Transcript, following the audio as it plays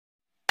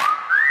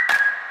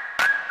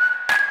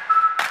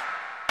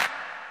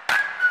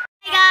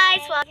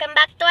welcome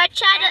back to our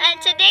channel,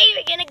 and today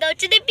we're gonna go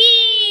to the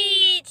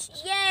beach.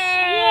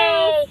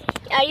 Yay!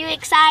 Are you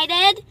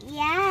excited?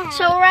 Yeah.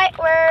 So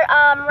we're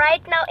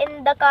right now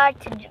in the car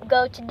to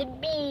go to the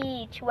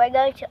beach. We're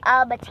going to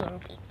Albertine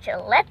Beach.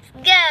 So let's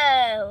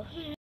go.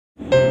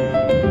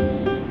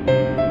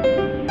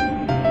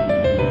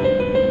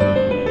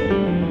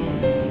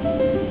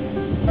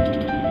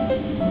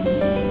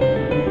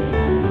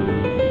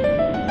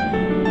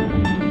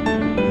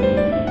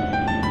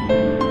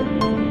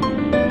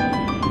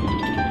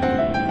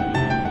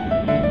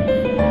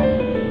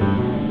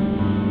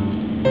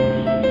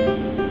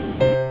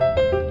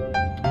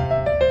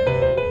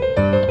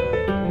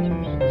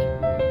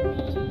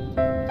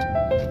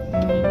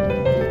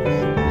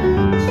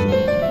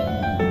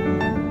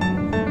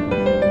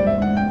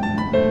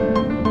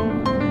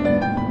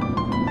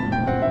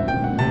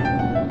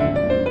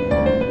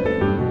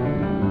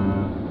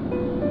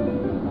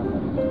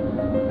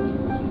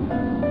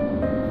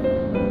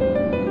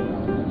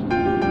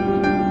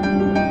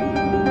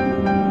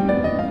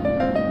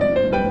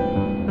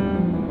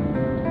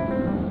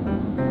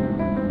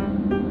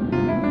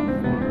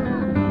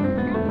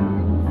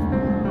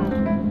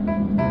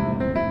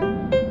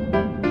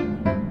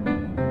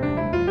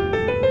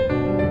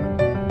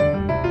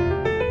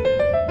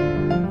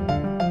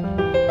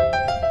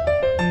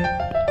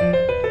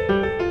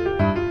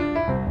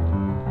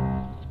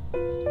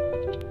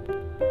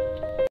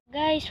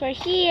 We're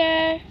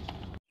here.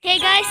 Okay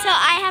guys, so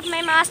I have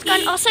my mask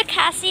on, also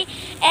Cassie,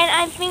 and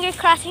I'm finger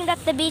crossing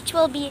that the beach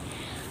will be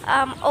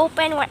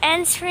open. We're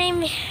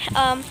entering.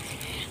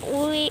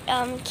 We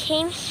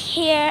came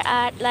here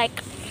at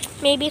like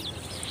maybe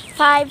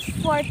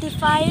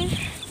 5:45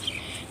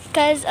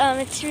 because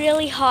it's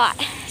really hot.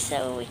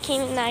 So we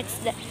came nights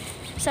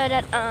so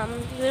that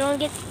we don't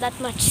get that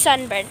much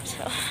sunburn.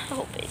 So I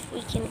hope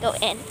we can go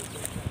in.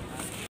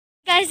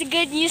 Guys,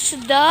 good news,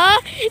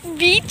 the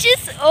beach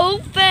is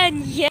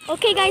open. Yeah.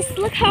 Okay guys,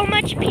 look how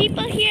much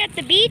people here at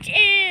the beach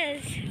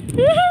is.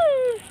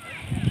 Woohoo!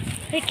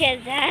 Look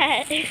at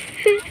that.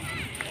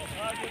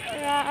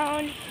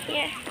 Around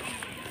here.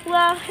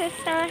 Wow, it's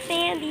so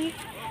sandy.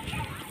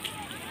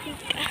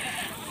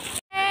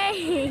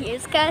 Hey,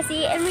 here's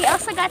Cassie, and we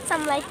also got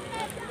some like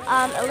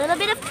a little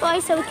bit of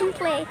toys so we can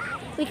play.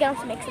 We can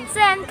also make some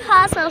sand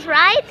castles,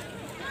 right?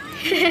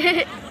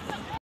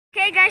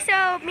 Okay guys,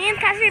 so me and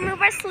Cassie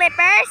remove our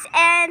slippers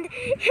and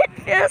it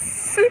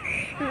feels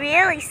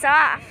really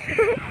soft.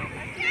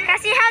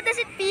 Cassie, how does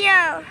it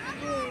feel?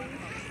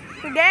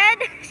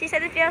 Good? She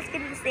said it feels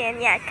good in the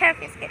sand. Yeah, it kind of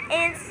feels good.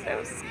 And it's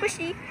so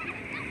squishy.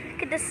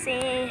 Look at the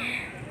sand.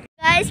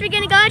 Guys, we're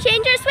gonna go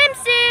change our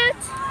swimsuit.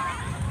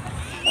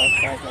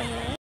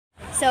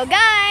 So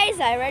guys,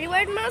 I already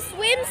wear my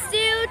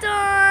swimsuit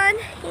on.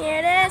 Here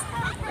it is.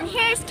 And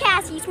here's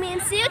Cassie's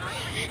swimsuit.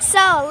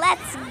 So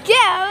let's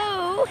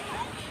go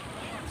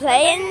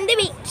play in the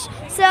beach.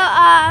 So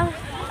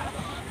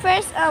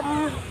first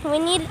we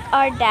need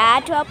our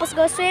dad to help us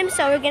go swim,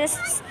 so we're gonna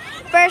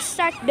first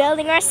start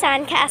building our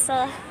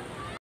sandcastle.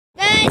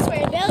 Guys,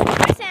 we're building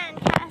our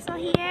sandcastle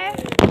here.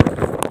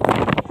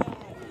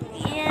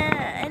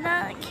 Yeah,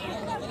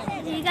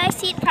 and do you guys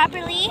see it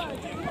properly?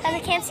 And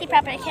I can't see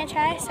properly, I can't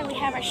try. So we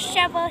have our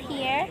shovel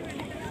here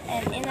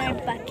and in our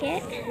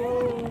bucket.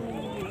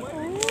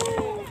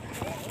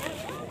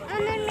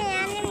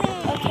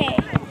 Okay.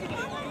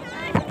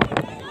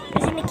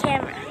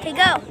 Okay,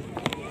 go.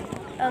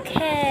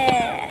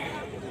 Okay.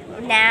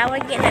 Now we're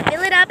gonna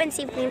fill it up and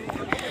see if we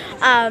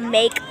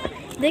make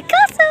the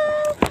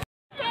castle.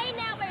 Okay,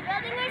 now we're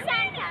building our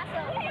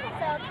sandcastle.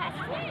 So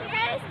Cassie's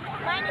first,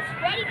 mine is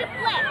ready to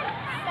flip.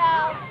 So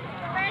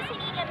first we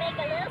need to make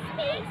a little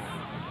space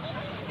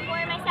for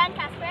my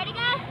sandcastle. Ready,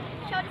 guys?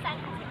 Show the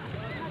sandcastle.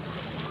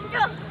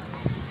 Go.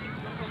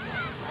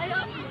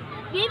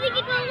 Do you think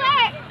it will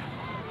work?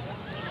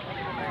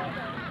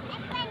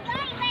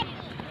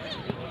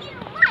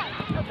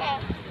 Okay.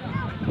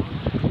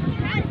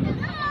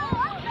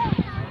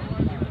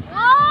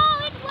 Oh,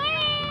 it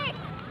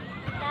worked!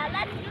 Now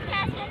let's do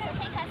Cassie.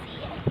 Okay,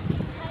 Cassie.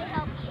 I'll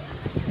help you.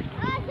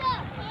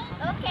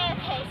 Okay.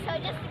 So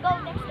just go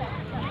next to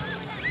her.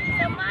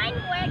 So mine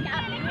worked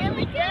out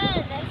really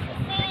good. That's the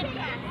sand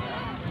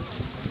castle.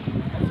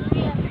 It's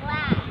real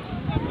flat.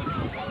 That's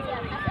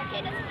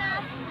okay, that's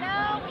enough. No,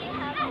 we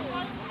have to.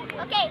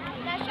 Okay,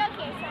 now show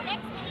here. So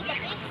next we need a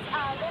big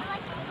little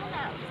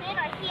mountain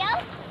or hill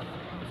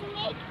to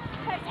make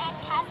her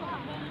sandcastle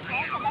really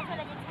good. So that's what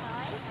I did to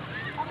mine.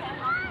 Okay,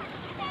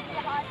 that's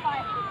the hard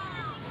part.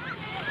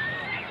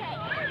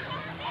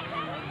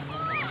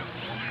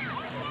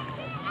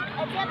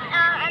 Okay.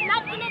 I'm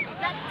not gonna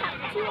tap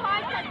too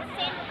hard because the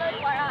sand will go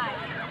to our eyes.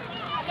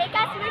 Okay,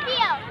 Cassie,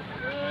 reveal.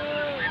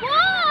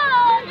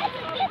 Whoa! That's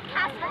a good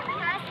castle,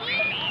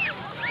 Cassie.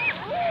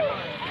 Ooh.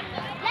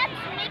 Let's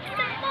make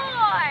some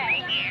more.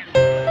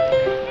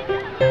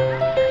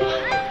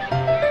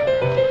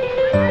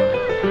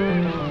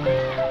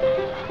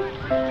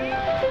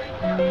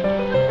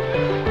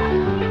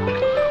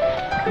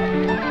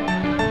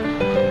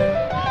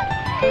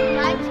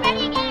 Mine's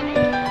ready again.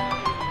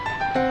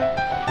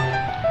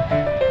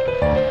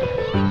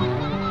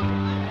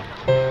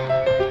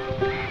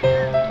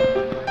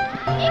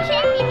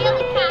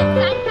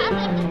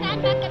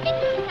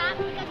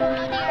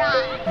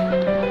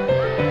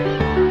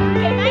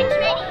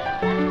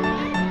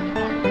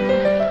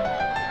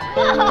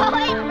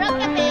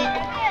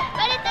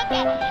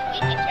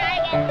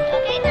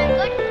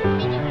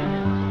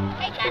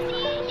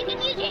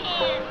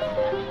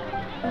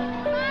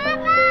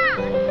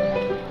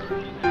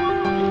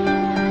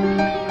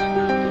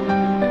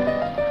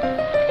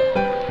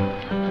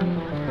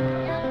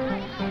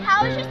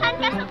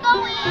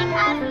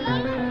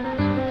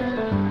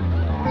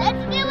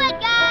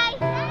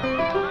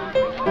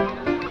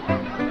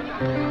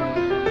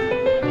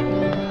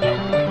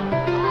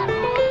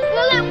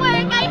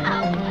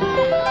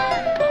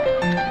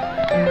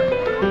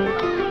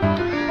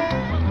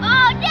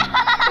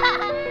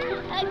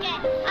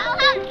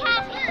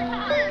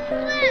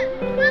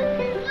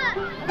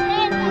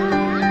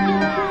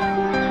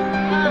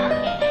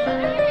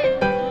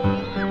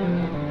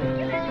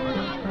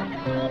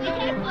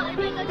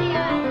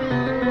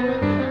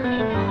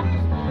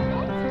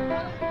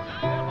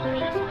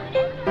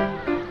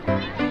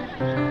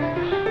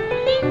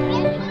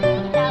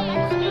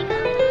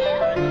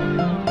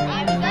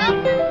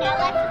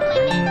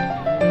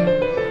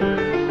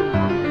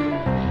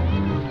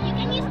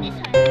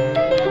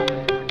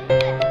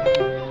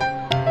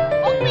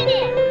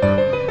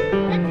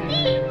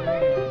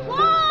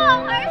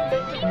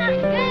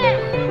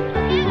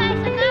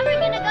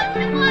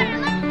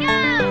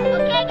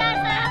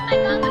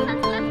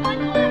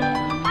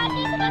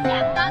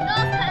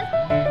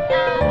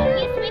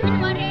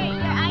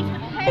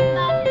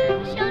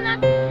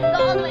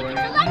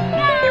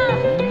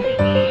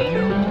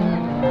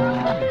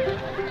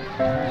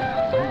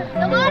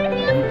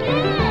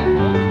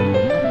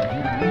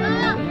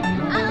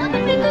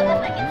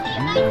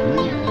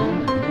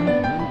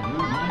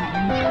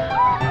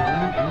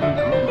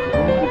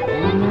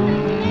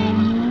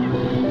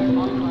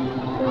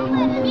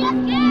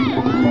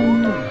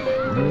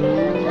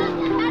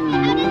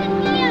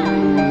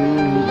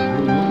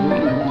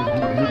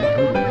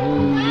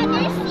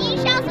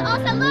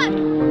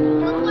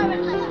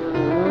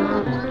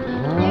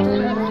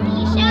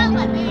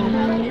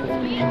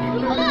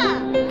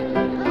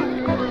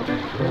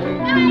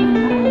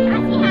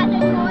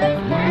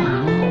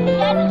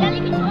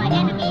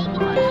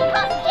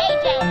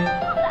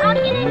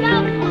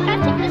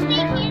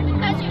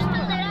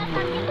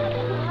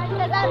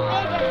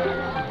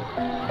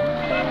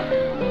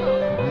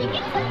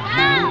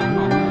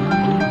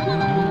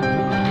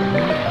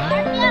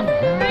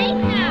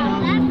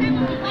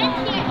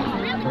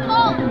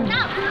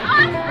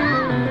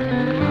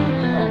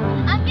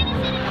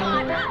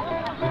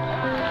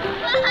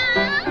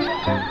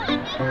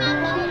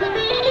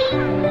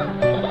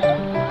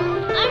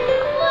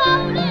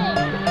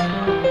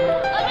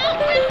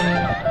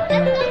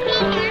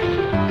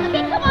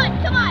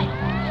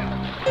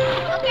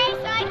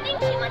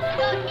 let's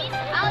go.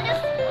 I'll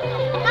just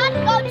not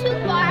go too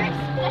far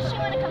because she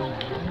wanna come on me.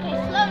 Okay,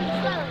 slowly,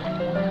 slowly.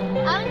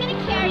 I'm gonna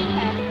carry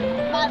her,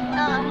 but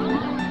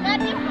not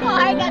too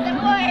far because I'm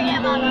worried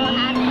about what will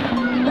happen.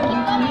 You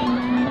keep going.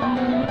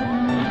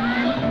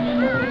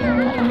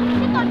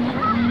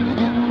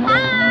 Hi,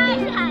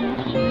 say hi.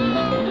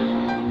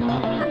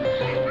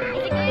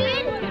 Is it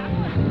good?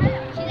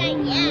 She's like,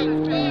 yeah, it's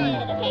good.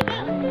 Okay, go.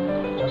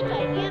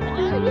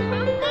 Put the toy. We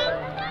have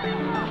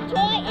a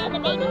toy and a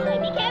baby toy.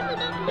 Be careful,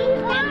 don't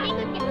lose them.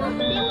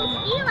 They will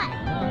steal it.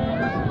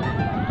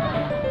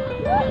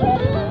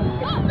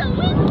 It's so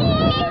windy.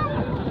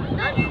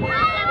 Don't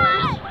splash that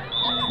much.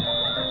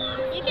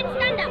 You can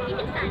stand up. You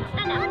can stand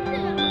up.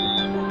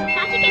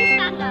 Cassie can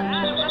stand up.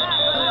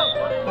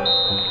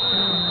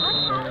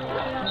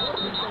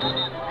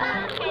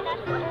 Okay,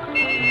 that's good. Okay,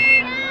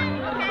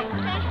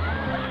 okay.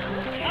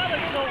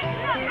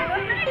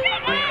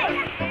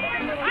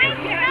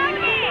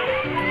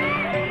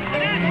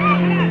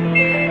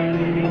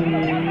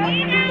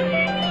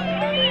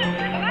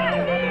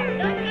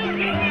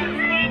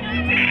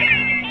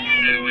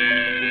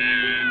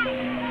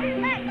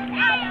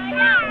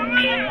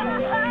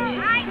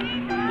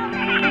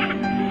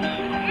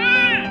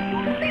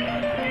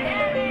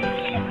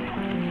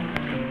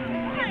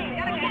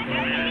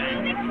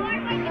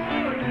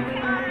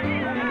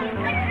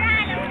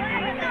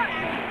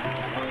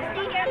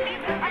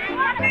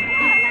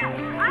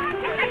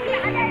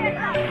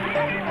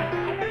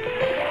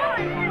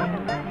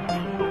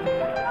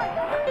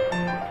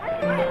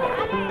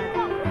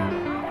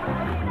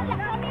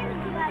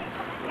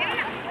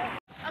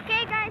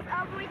 Okay guys,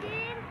 we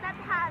didn't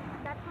have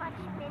that much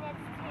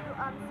minutes to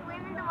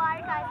swim in the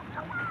water guys.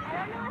 I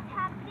don't know what's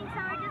happening, so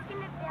we're just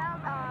gonna build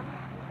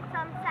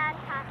some sand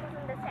castles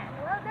in the sand.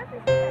 Well, this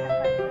is kind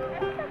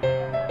of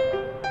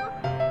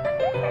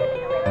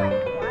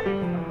fun.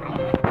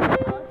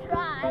 I'll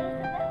try.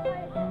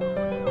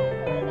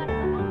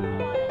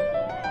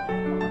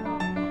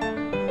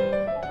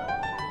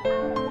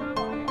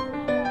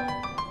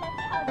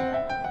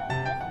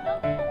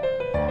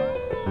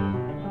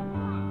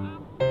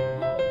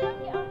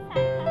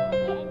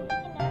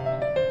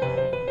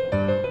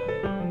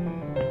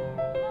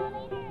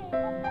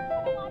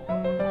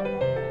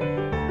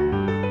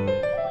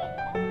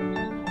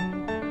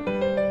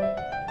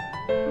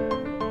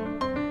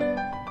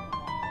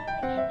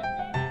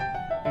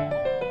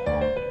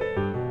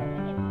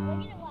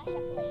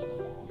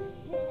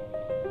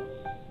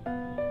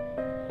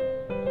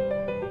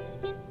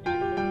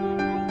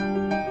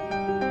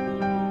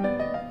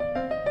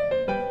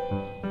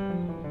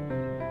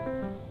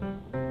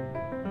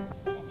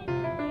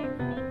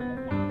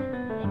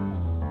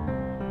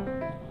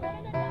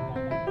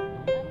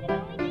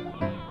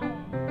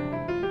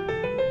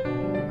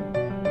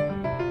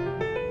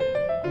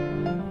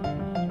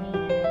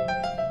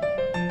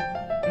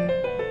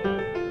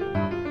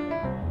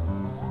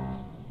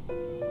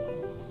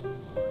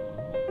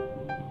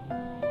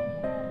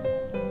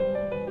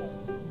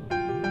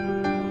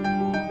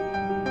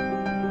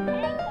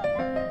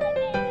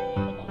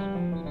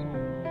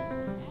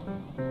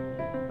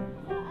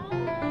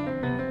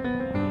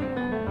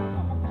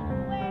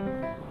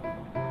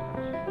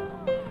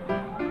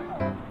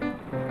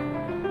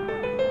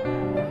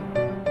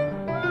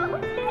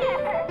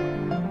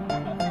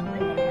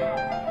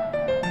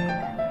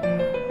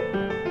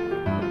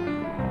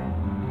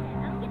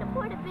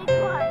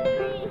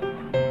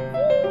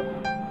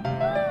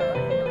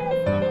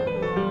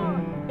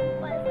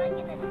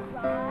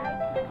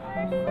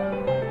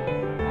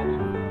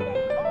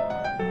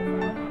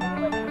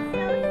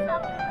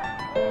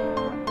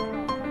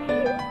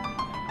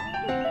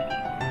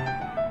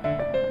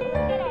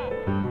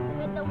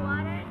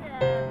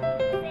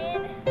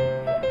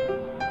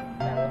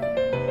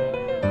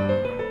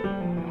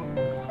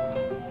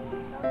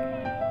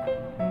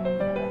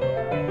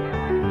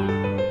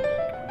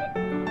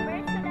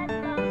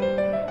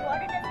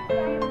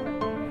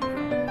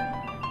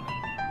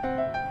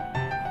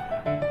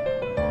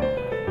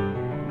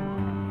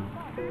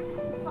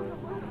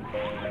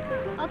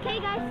 Okay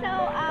guys, so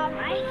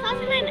I thought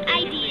of an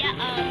idea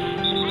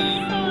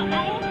so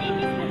I have made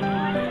this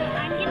before, so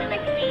I'm gonna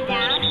like lay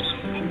down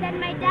and then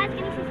my dad's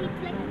gonna see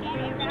flick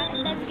air around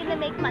and that's gonna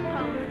make my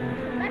toes.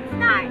 So let's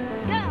start.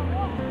 Go!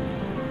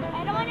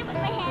 I don't wanna put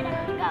my head up.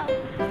 Go.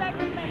 Start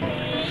with my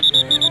leg.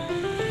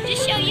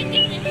 Just show you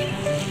this.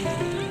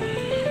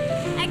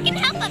 I can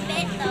help a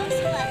bit though,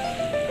 so look.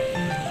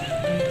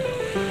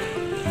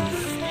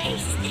 Stay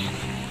still.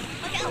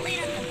 Okay, I'll lay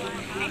on the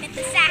water and it's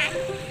the sand.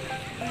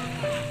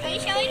 Are you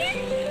showing it?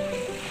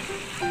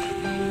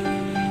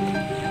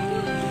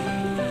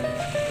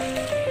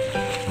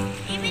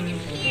 Even in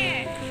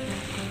here.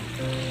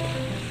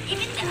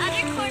 Even the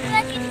other corner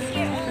that is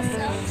here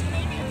also. So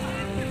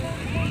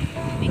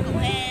maybe go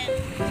ahead.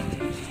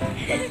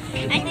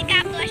 I think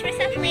I'll flush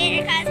myself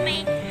later because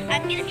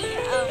I'm gonna be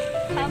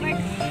covered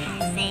in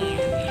sand.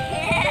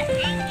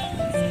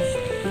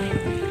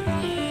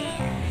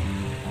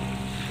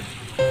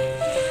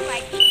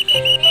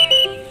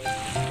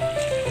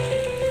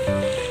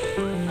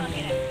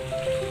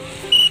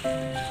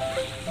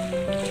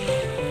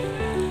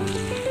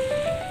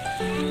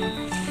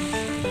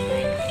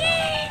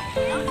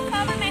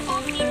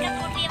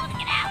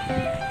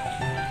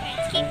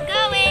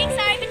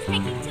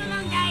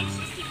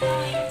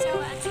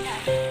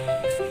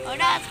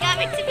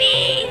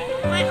 me!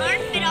 My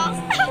armpit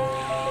also.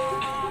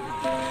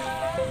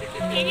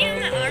 Can you have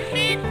my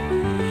armpit?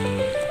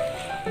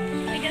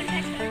 Wait, don't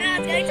touch me. No,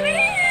 it's going to my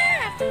hair.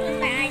 I have to close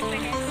my eyes for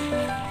this.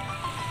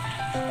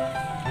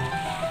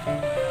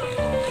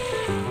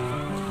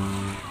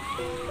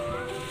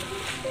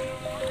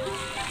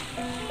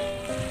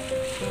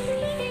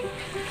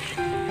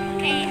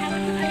 Okay, how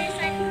about the other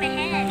side of my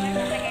head? What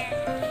about my head?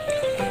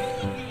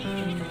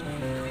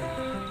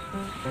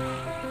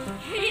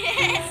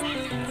 Yes,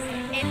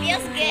 it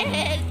feels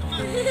good.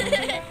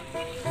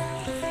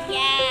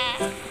 Yeah,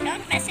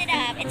 don't mess it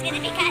up. It's gonna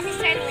be Cassie's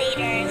turn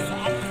later, so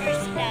I'm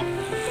first up.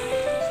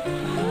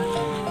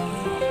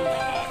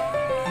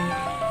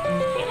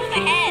 Give me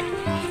my head.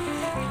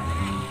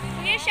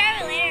 We're gonna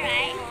shower later,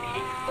 right?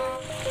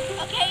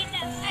 Okay,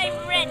 no, I'm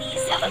ready,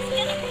 so it's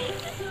gonna be.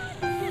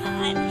 I'm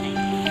ready.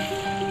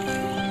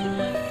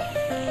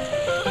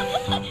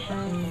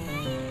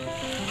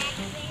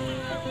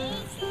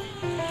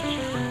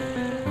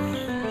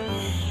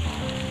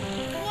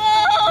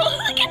 Whoa,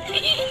 look at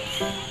me.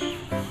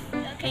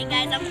 Okay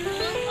guys, I'm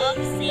full of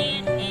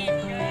sand and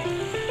dirt.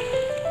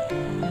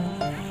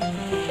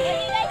 What do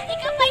you guys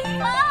think of my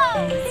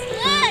clothes?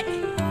 Look!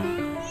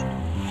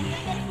 And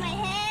look at my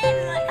head,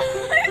 my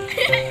arm.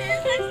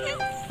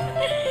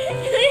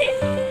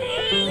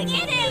 Look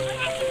at him,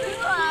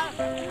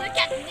 look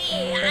at me,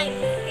 I'm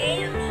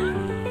scared.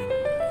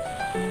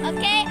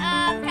 Okay,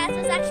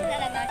 Cassie's actually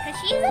not about because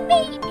she's a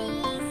baby.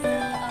 So,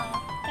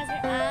 because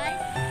her eyes.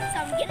 So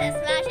I'm gonna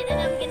smash it and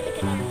I'm gonna look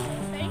at her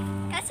toes. Ready?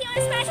 Cassie, you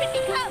wanna smash with me?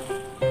 Come.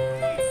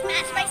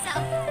 Smash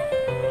myself.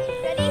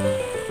 Ready?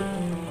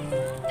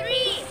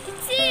 3,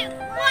 2,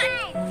 1.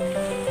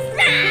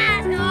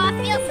 Smash! Oh, it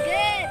feels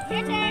good.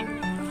 Your turn.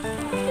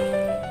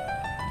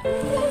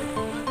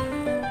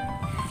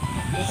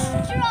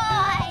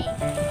 Destroy!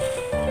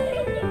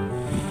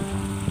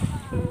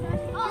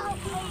 Oh,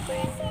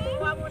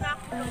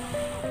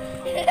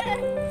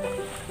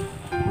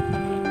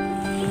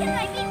 Look at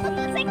my feet. Look,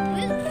 looks like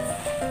boots.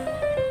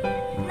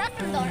 Not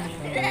from Dora.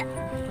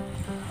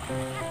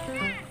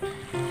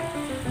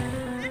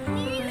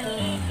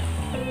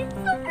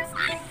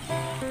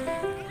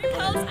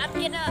 I'm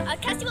gonna,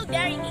 Cassie will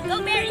bury me.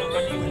 Go bury me.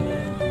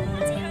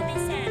 Let's see how they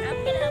stand. I'm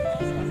gonna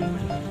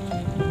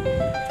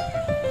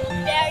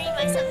bury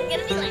myself. I'm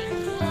gonna be like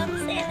full of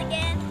sand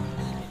again.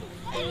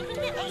 And you can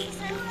get my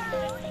sand.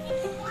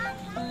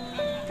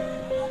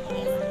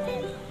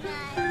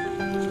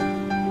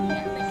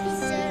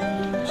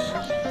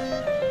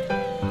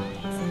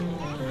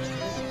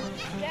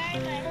 Bury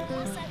my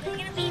whole self. I'm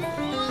gonna be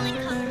fully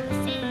covered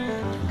with sand.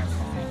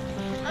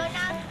 Oh,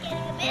 now it's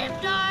getting a bit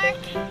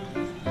dark.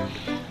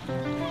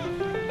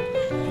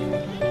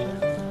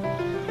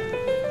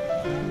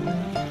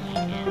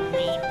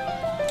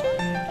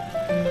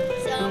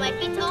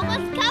 It's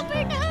almost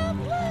covered up.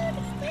 Look,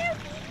 it's clear.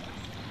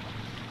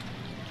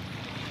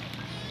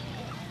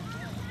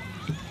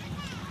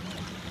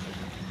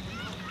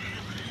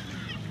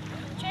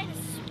 I'm trying to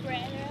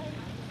spread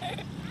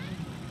it.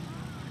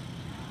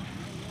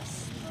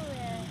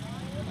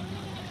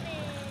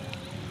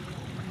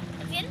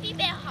 It's gonna be a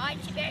bit hard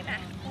to bury my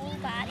whole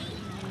body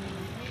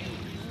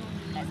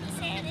because the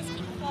sand is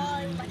keep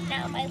falling, but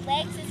now my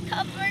legs is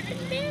covered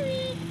and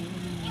buried.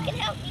 You can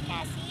help me,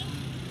 Cassie.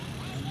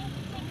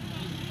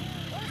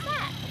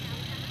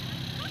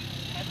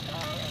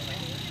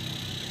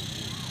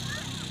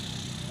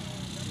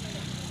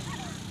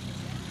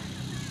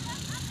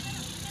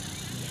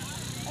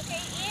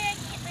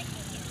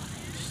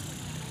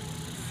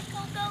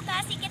 Go,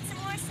 Cassie, get some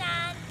more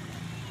sand.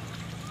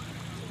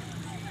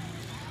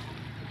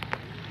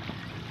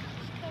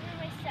 Cover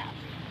myself.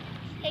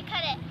 Okay,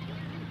 cut it.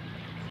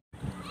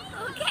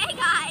 Okay,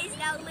 guys,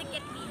 now look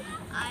at me.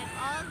 I'm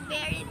all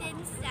buried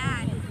in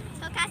sand.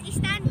 So, Cassie,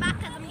 stand back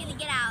because I'm going to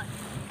get out.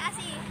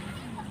 Cassie,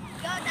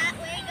 go that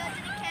way. Go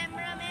to the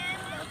cameraman.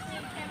 Go to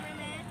the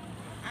cameraman.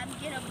 I'm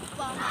going to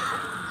bump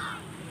out.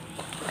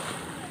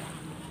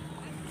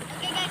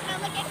 Okay, guys, now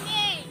look at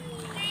me.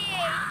 3.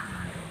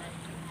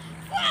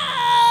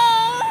 Whoa!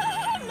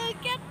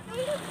 Look at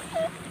me.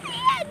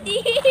 Daddy.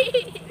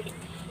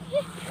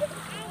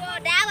 Whoa,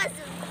 that was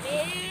a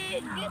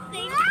big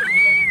thing to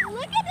do.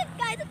 Look at it,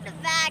 guys, at the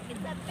back. It's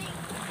a big.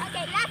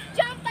 Okay, let's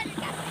jump on it.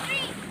 3,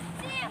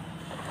 2,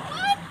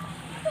 1.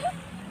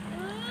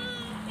 Ooh,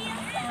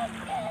 feels so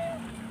good.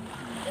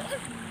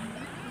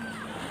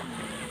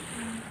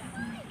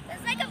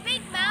 It's like a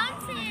big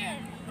mountain.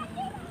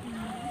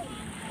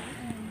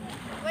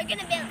 We're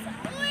gonna build some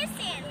more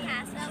sand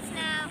castles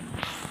now.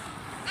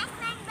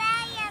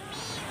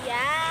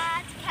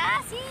 Yeah, it's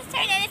Cassie's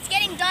turn and it's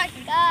getting dark,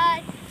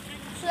 guys.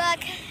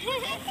 Look.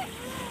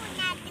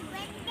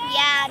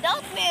 Yeah,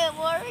 don't move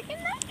or we're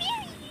gonna bury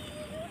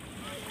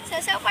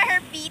you. So far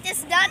her feet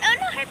is done. Oh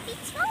no, her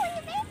feet's falling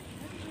a bit.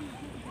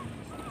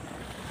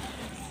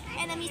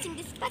 And I'm using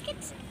this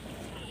bucket.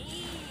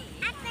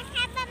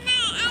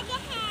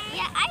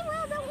 Yeah, I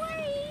will, don't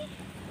worry.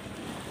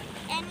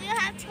 And we'll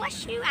have to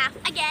wash you out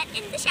again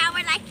in the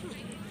shower like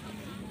me.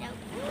 So,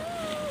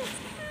 ooh, it's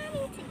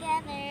coming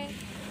together.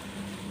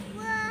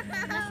 Whoa.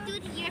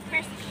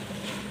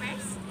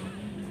 first.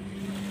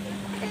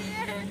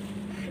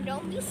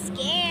 Don't be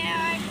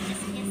scared.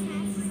 Just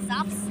a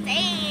soft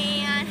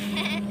stand.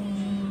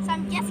 So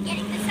I'm just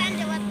getting the sand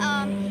with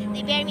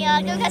they bear me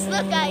out. Because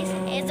look, guys,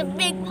 it's a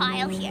big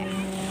pile here.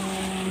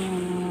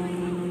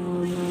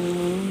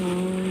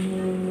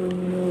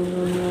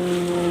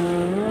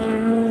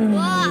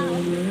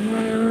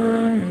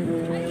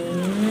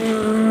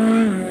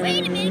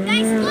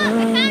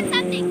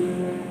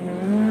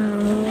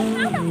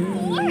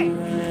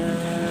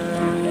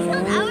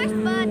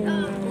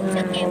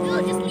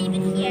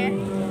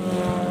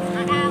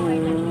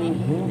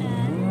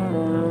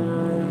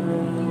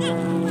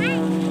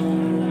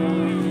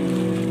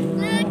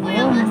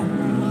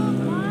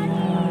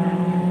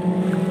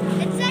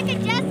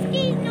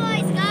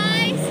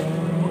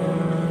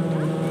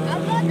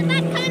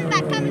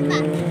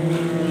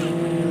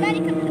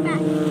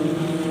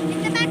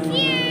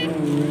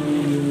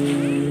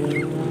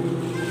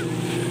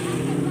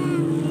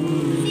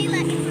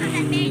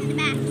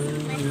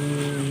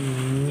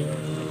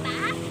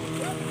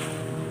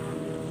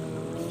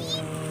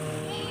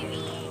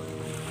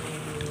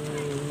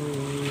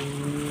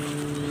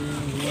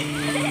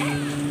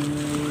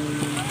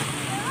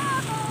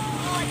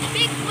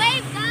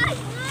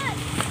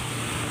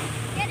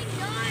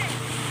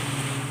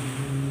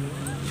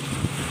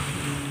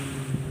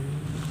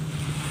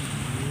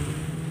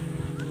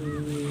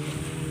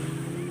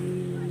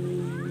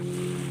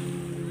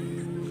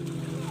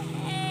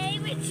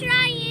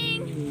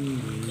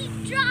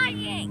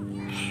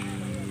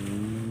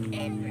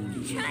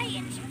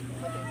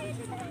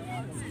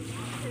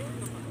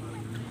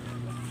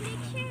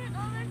 Make sure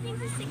all our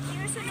things are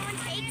secure so no one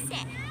takes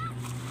it.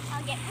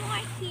 I'll get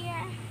more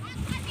here.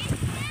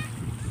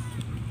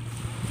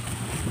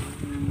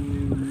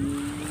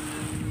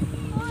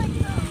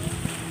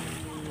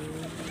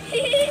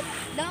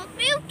 Don't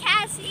move,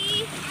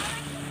 Cassie.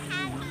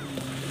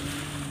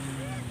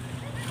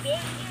 Big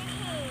your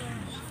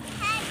hands.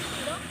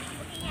 Don't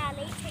move. Yeah,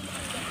 later you can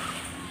get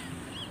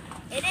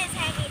it. It is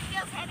heavy. It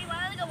feels heavy. A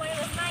while ago when it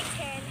was my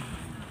turn.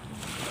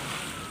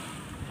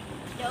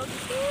 Don't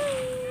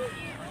move.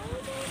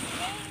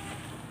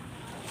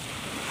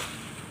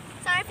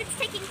 Sorry if it's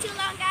taking too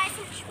long, guys.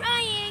 I'm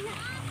trying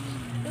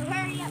to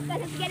hurry up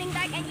because it's getting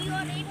dark and you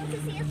aren't able to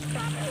see us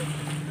properly.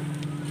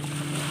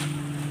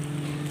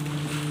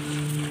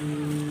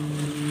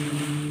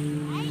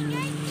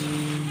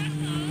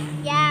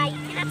 Yeah, you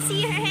cannot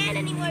see her hand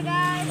anymore,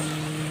 guys.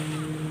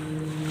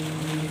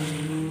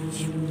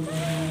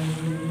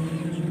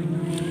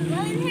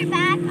 Well, in her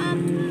back,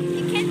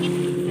 you can't get to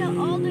feel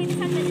all the way to the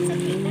front, but it's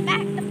okay.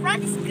 The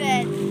front is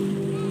good.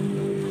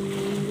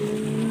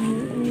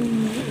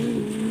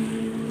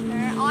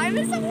 Her arm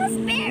is almost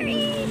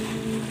buried.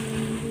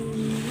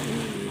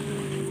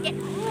 Let's get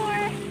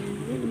more.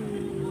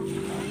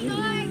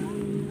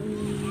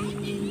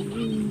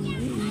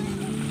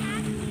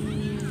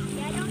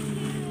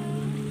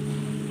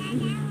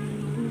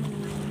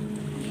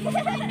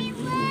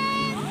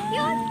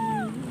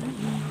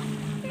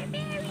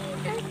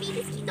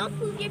 Don't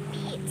move your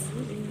feet.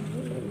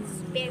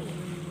 It's buried.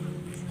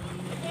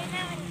 They're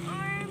now an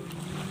arm.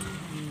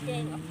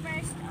 Doing a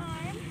first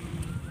arm.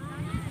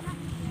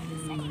 The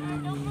second arm,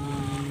 don't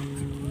move.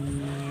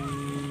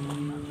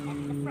 And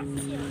the front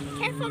too. Be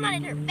careful not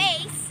in her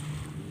face.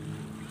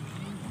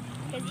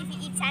 Because if you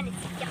eat sand,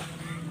 it's yum.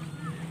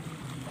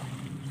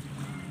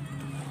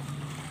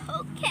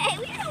 Okay,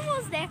 we're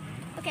almost there.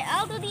 Okay,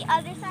 I'll do the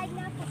other side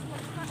now because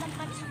it's not that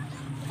much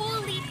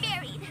fully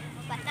buried.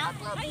 But now it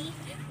will be.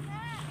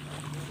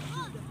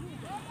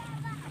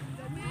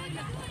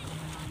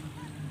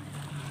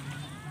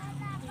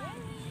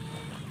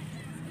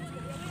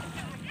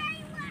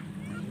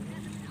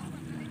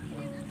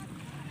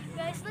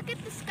 Guys, look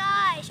at the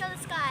sky. Show the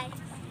sky.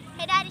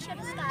 Hey, Daddy, show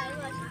the sky.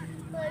 Look.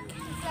 Look,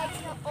 it's like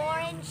some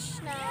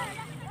orange now.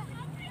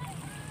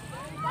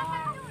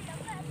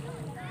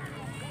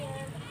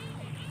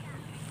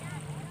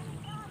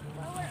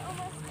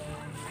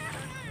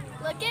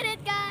 Look at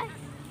it, guys.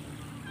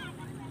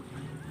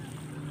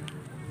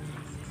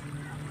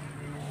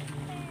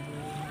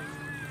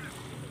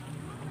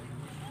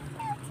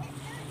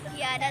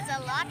 Yeah, that's a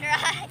lot,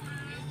 right?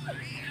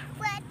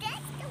 But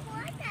that's the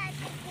water.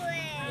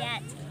 Yeah,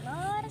 it's a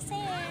lot of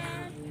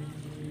sand.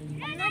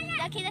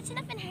 Okay, that's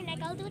enough in her neck.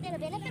 I'll do a little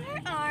bit up in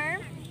her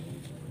arm.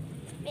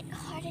 It's a bit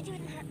hard to do it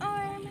in her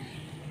arm.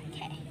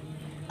 Okay.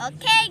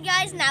 Okay,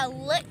 guys, now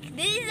look.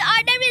 These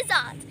are the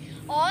results.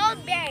 All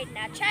buried.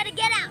 Now try to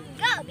get out.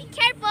 Go. Be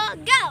careful.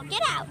 Go.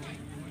 Get out.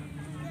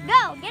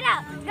 Go. Get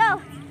out.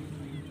 Go.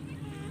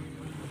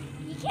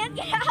 You can't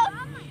get out?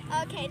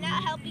 Okay, now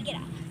I'll help you get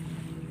out.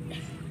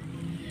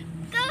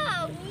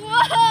 Go.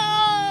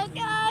 Whoa,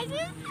 guys.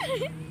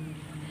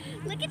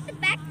 Look at the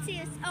back too.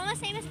 It's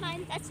almost same as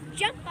mine. Let's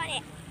jump on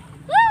it.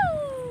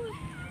 Woo!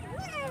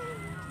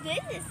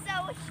 This is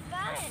so much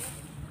fun.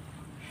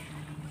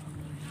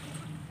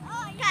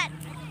 Cut.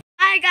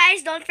 Alright,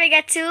 guys, don't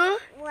forget to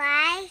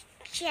Like,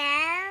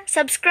 share,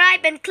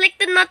 subscribe, and click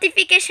the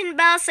notification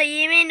bell so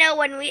you may know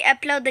when we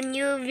upload a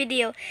new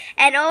video.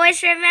 And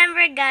always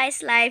remember,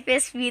 guys, life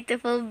is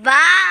beautiful.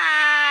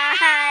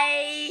 Bye!